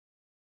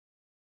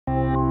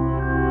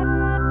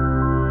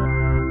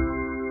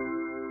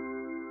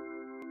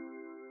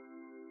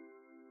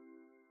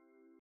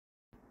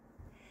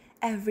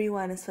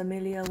Everyone is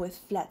familiar with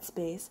flat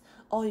space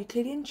or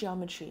Euclidean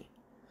geometry,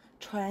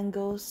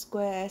 triangles,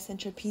 squares, and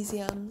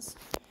trapeziums.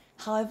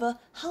 However,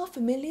 how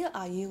familiar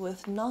are you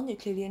with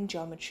non-Euclidean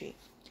geometry?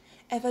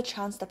 Ever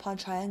chanced upon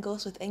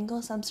triangles with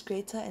angle sums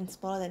greater and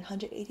smaller than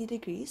 180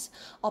 degrees,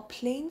 or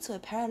planes where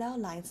parallel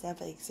lines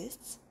never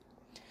exists?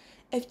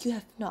 If you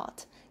have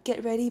not,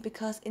 get ready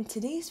because in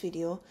today's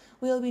video,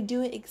 we'll be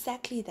doing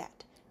exactly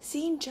that,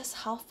 seeing just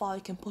how far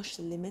you can push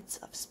the limits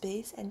of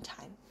space and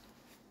time.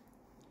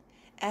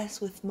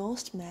 As with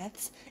most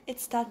maths, it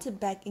started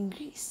back in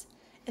Greece.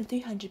 In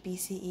 300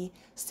 BCE,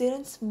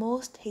 students'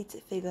 most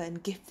hated figure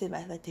and gifted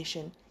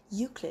mathematician,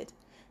 Euclid,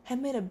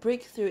 had made a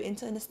breakthrough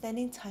into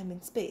understanding time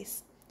and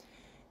space.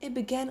 It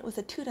began with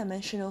a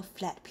two-dimensional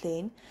flat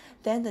plane,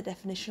 then the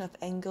definition of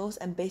angles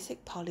and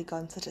basic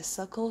polygons such as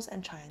circles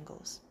and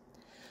triangles.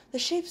 The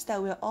shapes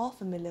that we are all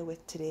familiar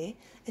with today,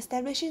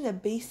 establishing the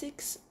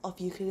basics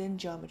of Euclidean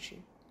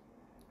geometry.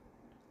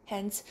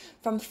 Hence,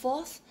 from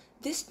forth,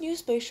 this new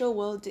spatial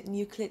world did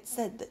Euclid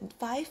set the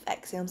 5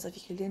 axioms of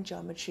Euclidean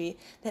geometry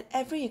that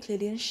every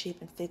Euclidean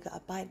shape and figure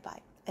abide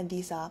by, and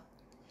these are: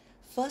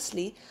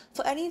 firstly,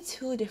 for any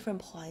two different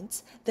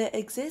points, there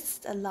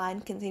exists a line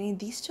containing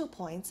these 2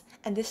 points,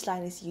 and this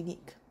line is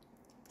unique.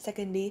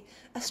 Secondly,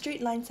 a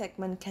straight line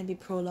segment can be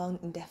prolonged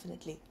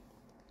indefinitely.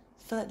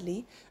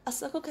 Thirdly, a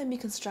circle can be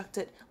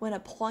constructed when a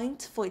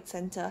point for its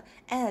center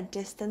and a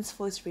distance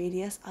for its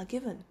radius are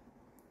given.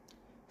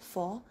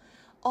 4.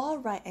 All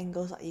right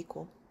angles are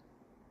equal.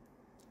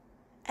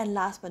 And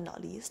last but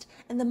not least,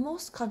 and the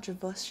most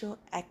controversial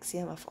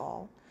axiom of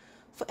all,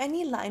 for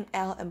any line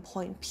L and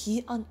point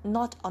P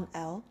not on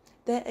L,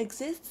 there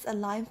exists a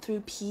line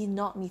through P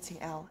not meeting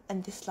L,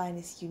 and this line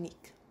is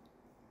unique.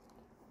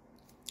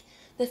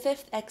 The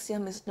 5th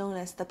axiom is known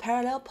as the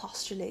parallel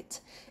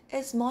postulate,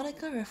 its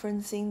moniker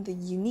referencing the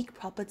unique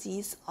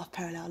properties of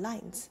parallel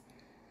lines.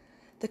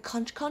 The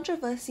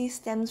controversy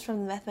stems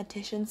from the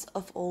mathematicians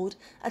of old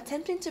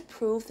attempting to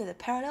prove that the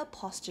parallel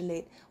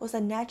postulate was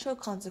a natural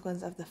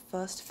consequence of the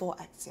first 4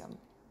 axioms.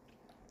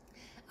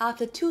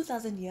 After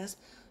 2,000 years,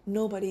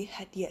 nobody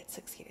had yet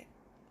succeeded.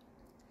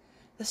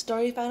 The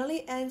story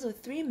finally ends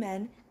with 3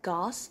 men,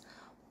 Gauss,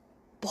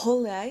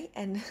 Bolyai,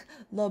 and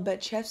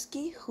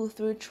Lobachevsky, who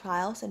through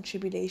trials and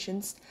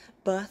tribulations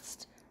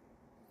birthed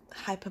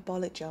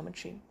hyperbolic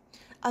geometry,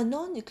 a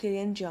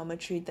non-Euclidean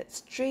geometry that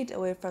strayed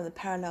away from the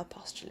parallel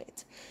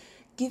postulate,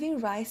 giving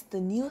rise to the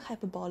new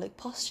hyperbolic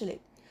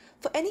postulate.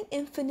 For any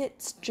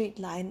infinite straight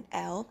line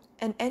L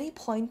and any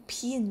point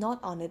P not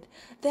on it,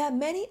 there are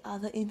many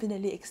other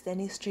infinitely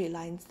extending straight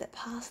lines that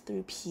pass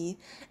through P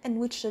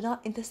and which do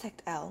not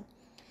intersect L,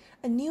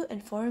 a new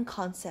and foreign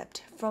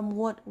concept from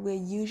what we're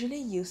usually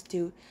used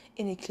to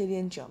in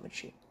Euclidean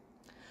geometry.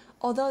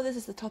 Although this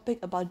is a topic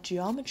about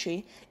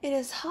geometry, it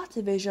is hard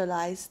to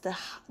visualize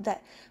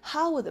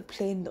how would the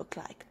plane look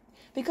like,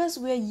 because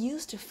we are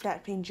used to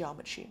flat plane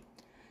geometry.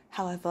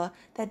 However,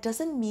 that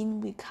doesn't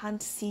mean we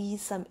can't see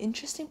some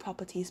interesting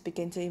properties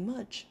begin to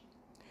emerge.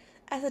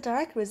 As a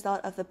direct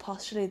result of the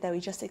postulate that we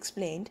just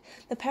explained,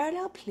 the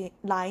parallel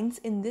lines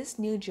in this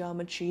new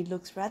geometry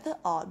looks rather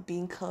odd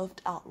being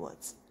curved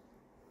outwards.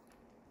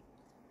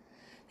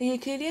 The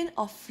Euclidean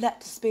or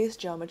flat space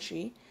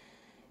geometry,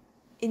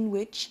 in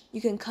which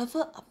you can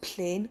cover a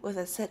plane with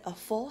a set of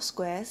 4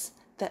 squares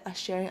that are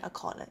sharing a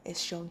corner, is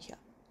shown here.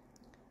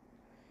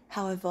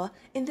 However,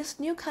 in this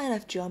new kind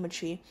of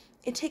geometry,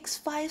 it takes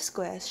 5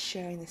 squares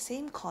sharing the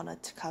same corner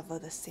to cover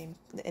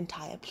the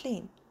entire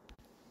plane.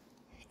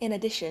 In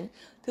addition,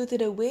 due to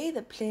the way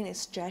the plane is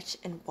stretched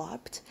and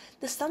warped,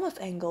 the sum of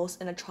angles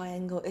in a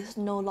triangle is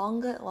no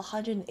longer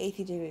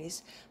 180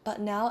 degrees, but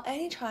now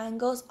any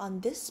triangles on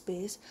this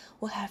space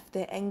will have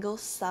their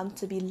angles summed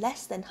to be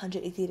less than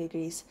 180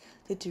 degrees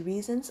due to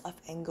reasons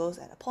of angles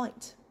at a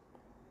point.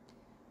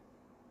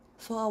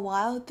 For a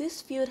while,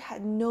 this field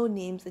had no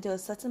names until a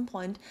certain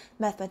point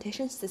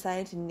mathematicians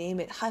decided to name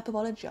it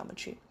hyperbolic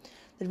geometry.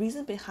 The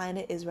reason behind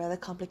it is rather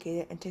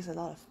complicated and takes a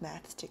lot of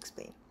maths to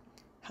explain.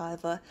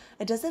 However,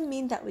 it doesn't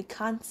mean that we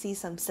can't see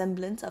some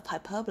semblance of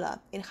hyperbola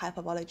in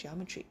hyperbolic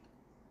geometry.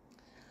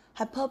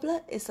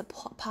 Hyperbola is a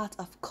part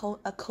of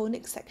a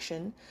conic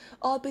section,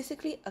 or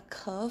basically a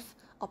curve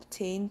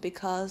obtained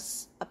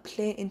because a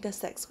plane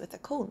intersects with a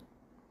cone.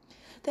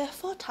 There are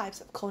 4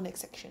 types of conic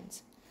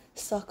sections: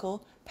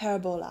 circle,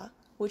 parabola,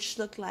 which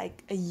look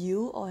like a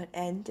U or an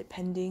N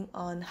depending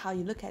on how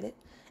you look at it,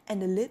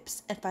 and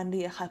ellipse, and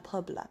finally a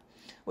hyperbola,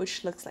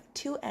 which looks like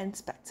 2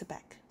 ends back to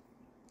back.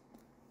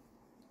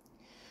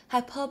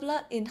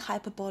 Hyperbola in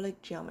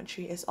hyperbolic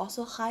geometry is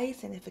also highly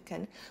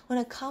significant when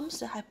it comes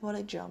to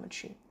hyperbolic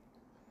geometry.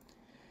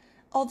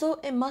 Although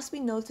it must be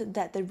noted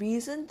that the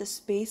reason the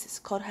space is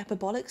called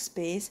hyperbolic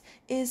space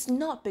is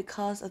not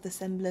because of the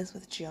semblance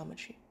with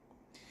geometry.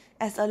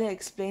 As earlier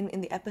explained in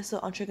the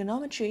episode on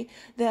trigonometry,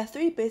 there are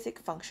 3 basic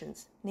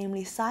functions,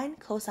 namely sine,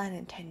 cosine,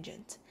 and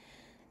tangent.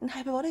 In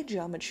hyperbolic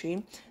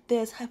geometry,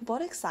 there is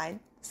hyperbolic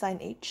sine, sine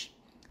h,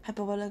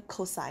 hyperbolic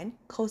cosine,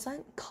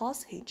 cosine,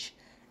 cos h,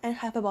 and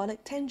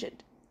hyperbolic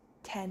tangent,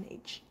 tan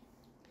h.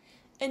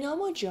 In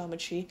normal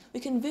geometry, we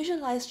can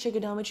visualize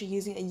trigonometry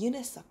using a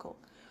unit circle.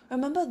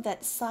 Remember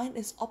that sine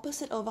is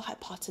opposite over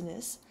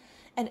hypotenuse,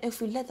 and if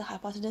we let the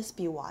hypotenuse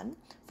be 1,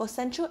 for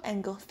central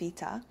angle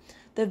theta,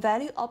 the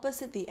value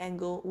opposite the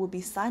angle will be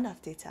sine of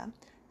theta.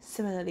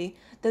 Similarly,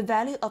 the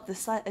value of the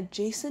side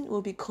adjacent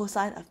will be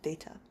cosine of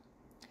theta.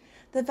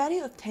 The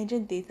value of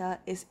tangent theta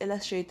is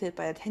illustrated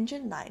by a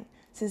tangent line,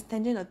 since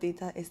tangent of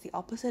theta is the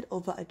opposite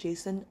over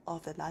adjacent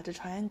of the larger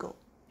triangle.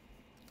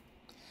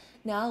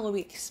 Now we'll be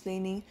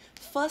explaining,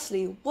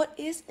 firstly, what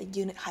is a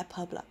unit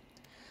hyperbola.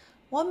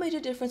 One major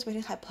difference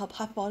between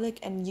hyperbolic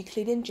and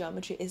Euclidean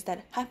geometry is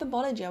that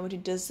hyperbolic geometry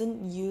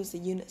doesn't use the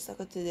unit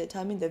circle to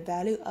determine the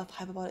value of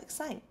hyperbolic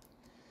sine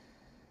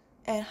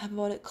and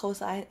hyperbolic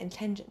cosine and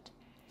tangent.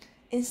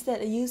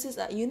 Instead, it uses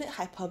a unit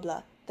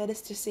hyperbola, that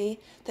is to say,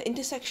 the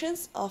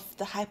intersections of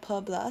the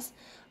hyperbolas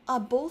are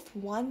both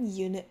one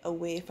unit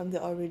away from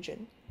the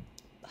origin.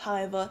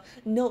 However,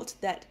 note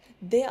that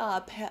they are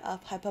a pair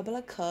of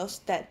hyperbola curves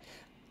that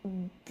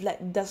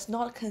does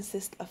not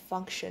consist of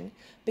function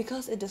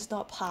because it does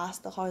not pass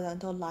the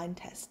horizontal line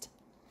test.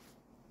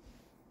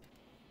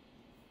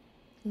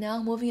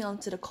 Now moving on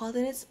to the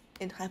coordinates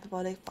in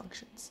hyperbolic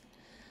functions.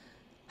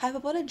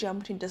 Hyperbolic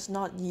geometry does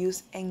not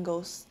use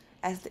angles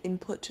as the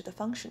input to the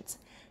functions.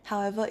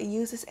 However, it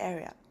uses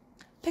area.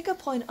 Pick a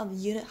point on the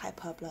unit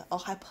hyperbola or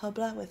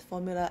hyperbola with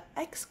formula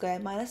x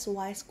squared minus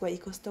y squared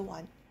equals to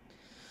 1.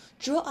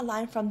 Draw a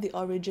line from the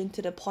origin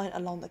to the point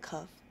along the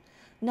curve.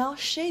 Now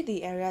shade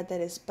the area that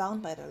is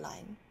bound by the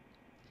line,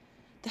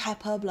 the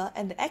hyperbola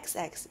and the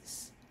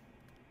x-axis.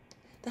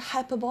 The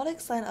hyperbolic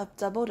sine of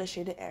double the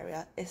shaded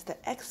area is the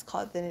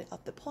x-coordinate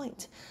of the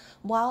point,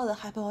 while the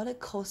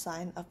hyperbolic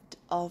cosine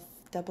of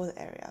double the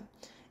area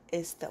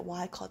is the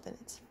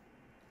y-coordinate.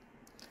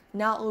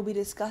 Now we'll be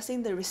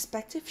discussing the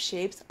respective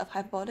shapes of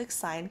hyperbolic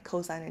sine,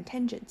 cosine, and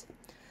tangent.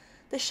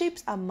 The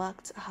shapes are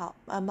marked out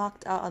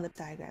on the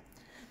diagram.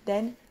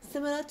 Then,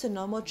 similar to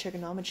normal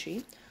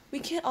trigonometry,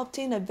 we can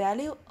obtain the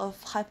value of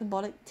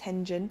hyperbolic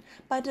tangent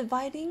by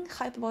dividing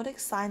hyperbolic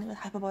sine with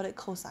hyperbolic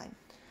cosine.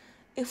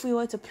 If we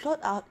were to plot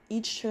out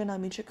each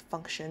trigonometric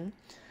function,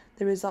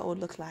 the result would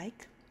look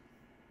like.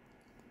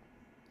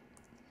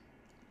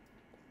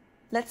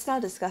 Let's now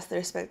discuss the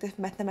respective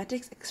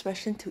mathematics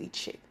expression to each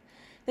shape.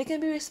 They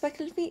can be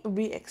respectively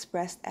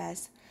re-expressed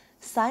as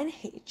sine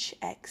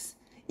hx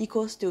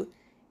equals to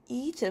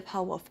e to the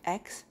power of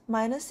x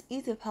minus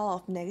e to the power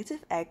of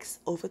negative x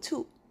over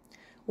 2,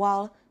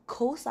 while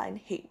cosine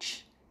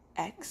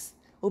hx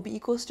will be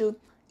equals to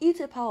e to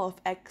the power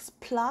of x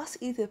plus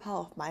e to the power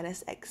of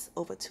minus x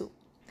over 2,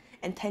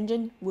 and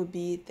tangent would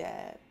be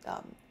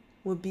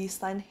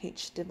sine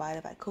h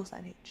divided by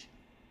cosine h.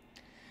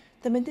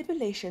 The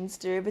manipulations,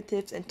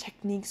 derivatives, and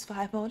techniques for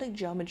hyperbolic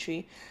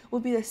geometry will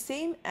be the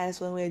same as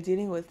when we are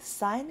dealing with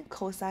sine,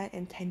 cosine,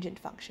 and tangent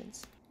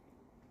functions.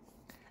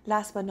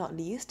 Last but not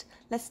least,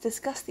 let's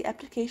discuss the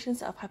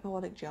applications of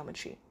hyperbolic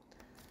geometry.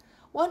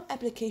 One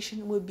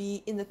application would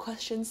be in the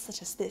questions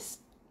such as this,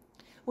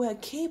 where a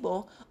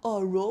cable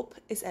or a rope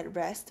is at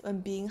rest when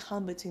being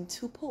hung between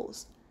two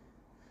poles.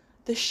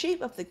 The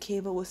shape of the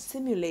cable will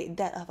simulate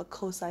that of a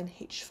cosine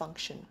h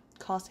function,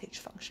 cos h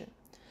function.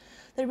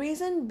 The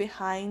reason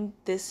behind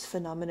this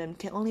phenomenon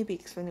can only be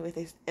explained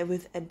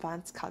with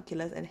advanced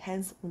calculus and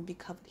hence won't be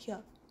covered here.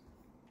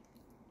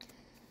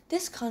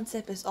 This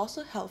concept is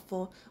also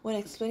helpful when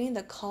explaining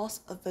the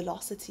cause of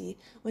velocity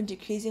when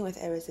decreasing with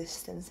air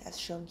resistance as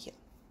shown here.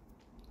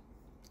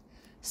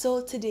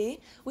 So today,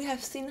 we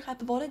have seen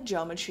hyperbolic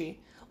geometry,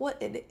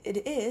 what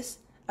it is,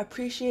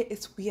 appreciate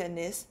its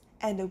weirdness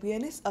and the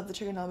weirdness of the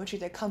trigonometry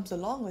that comes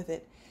along with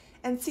it,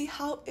 and see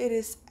how it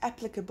is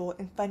applicable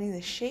in finding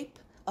the shape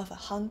of a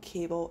hung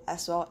cable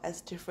as well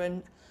as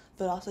different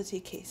velocity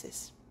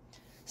cases.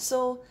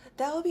 So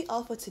that will be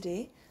all for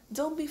today.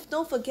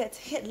 Don't forget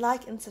to hit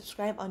like and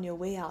subscribe on your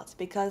way out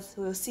because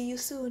we'll see you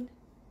soon.